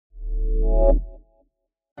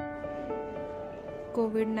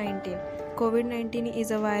COVID-19. COVID-19 is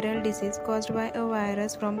a viral disease caused by a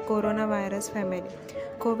virus from coronavirus family.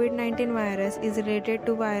 COVID-19 virus is related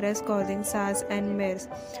to virus causing SARS and MERS.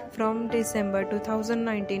 From December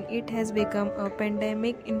 2019, it has become a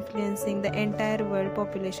pandemic influencing the entire world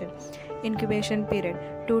population. Incubation period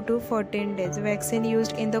 2 to 14 days. Vaccine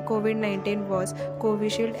used in the COVID-19 was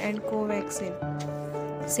Covishield and Covaxin.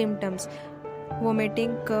 Symptoms: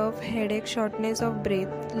 vomiting, cough, headache, shortness of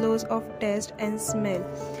breath, loss of taste and smell.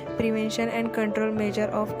 Prevention and control measure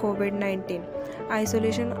of COVID-19.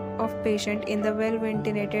 Isolation of patient in the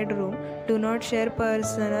well-ventilated room. Do not share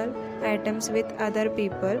personal items with other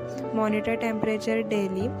people. Monitor temperature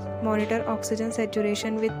daily. Monitor oxygen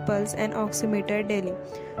saturation with pulse and oximeter daily.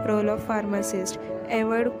 Role of pharmacist: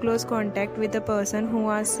 avoid close contact with the person who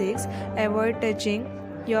are sick. Avoid touching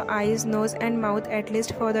your eyes, nose and mouth at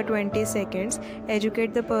least for the 20 seconds.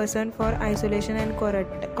 Educate the person for isolation and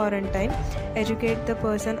quarantine. Educate the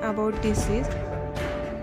person about disease.